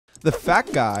The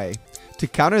fat guy. To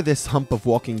counter this hump of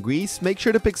walking grease, make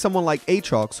sure to pick someone like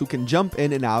Aatrox who can jump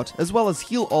in and out as well as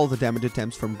heal all the damage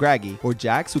attempts from Graggy, or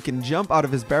Jax who can jump out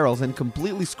of his barrels and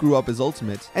completely screw up his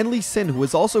ultimate, and Lee Sin who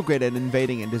is also great at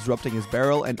invading and disrupting his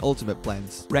barrel and ultimate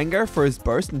plans. Rengar for his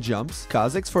burst and jumps,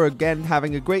 Kha'Zix for again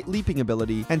having a great leaping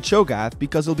ability, and Cho'Gath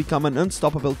because he'll become an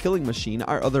unstoppable killing machine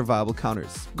are other viable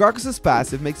counters. Gragas'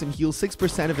 passive makes him heal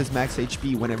 6% of his max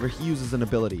HP whenever he uses an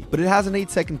ability, but it has an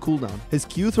 8-second cooldown. His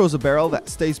Q throws a barrel that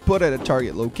stays put at a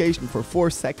target location for 4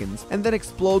 seconds and then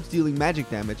explodes, dealing magic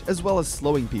damage as well as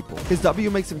slowing people. His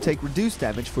W makes him take reduced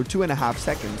damage for 2.5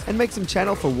 seconds and makes him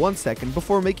channel for 1 second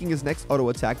before making his next auto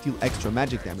attack deal extra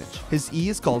magic damage. His E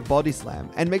is called Body Slam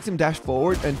and makes him dash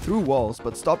forward and through walls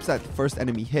but stops at the first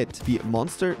enemy hit, be it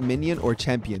monster, minion, or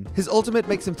champion. His ultimate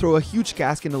makes him throw a huge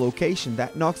cask in a location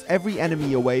that knocks every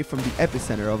enemy away from the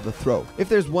epicenter of the throw. If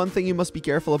there's one thing you must be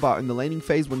careful about in the laning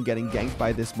phase when getting ganked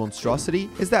by this monstrosity,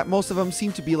 is that most of them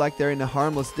seem to be like they're in a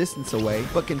harmless distance away,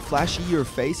 but can flash your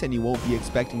face and you won't be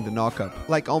expecting the knockup.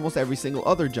 Like almost every single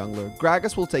other jungler,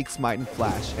 Gragas will take Smite and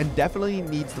Flash, and definitely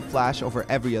needs the Flash over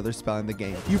every other spell in the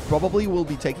game. You probably will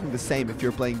be taking the same if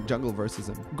you're playing jungle versus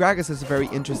him. Gragas has a very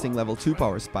interesting level 2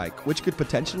 power spike, which could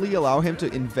potentially allow him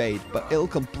to invade, but it'll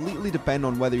completely depend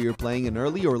on whether you're playing an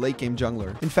early or late game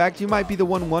jungler. In fact, you might be the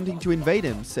one wanting to invade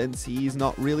him, since he's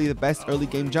not really the best early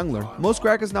game jungler. Most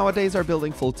Gragas nowadays are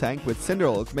building full tank with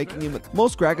Cinderhulk making him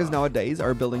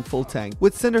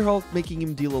making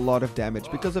him deal a lot of damage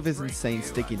because of his insane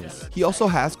stickiness. He also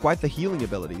has quite the healing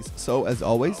abilities, so as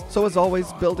always,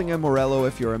 building a Morello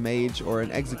if you're a mage or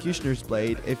an Executioner's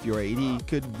Blade if you're AD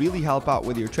could really help out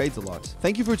with your trades a lot.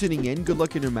 Thank you for tuning in, good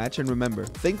luck in your match, and remember,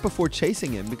 think before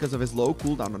chasing him because of his low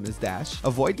cooldown on his dash,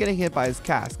 avoid getting hit by his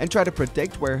cast, and try to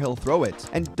predict where he'll throw it.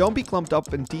 And don't be clumped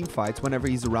up in team fights whenever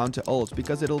he's around to ult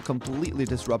because it'll completely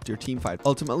disrupt your team fight.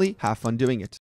 Ultimately, have fun doing it.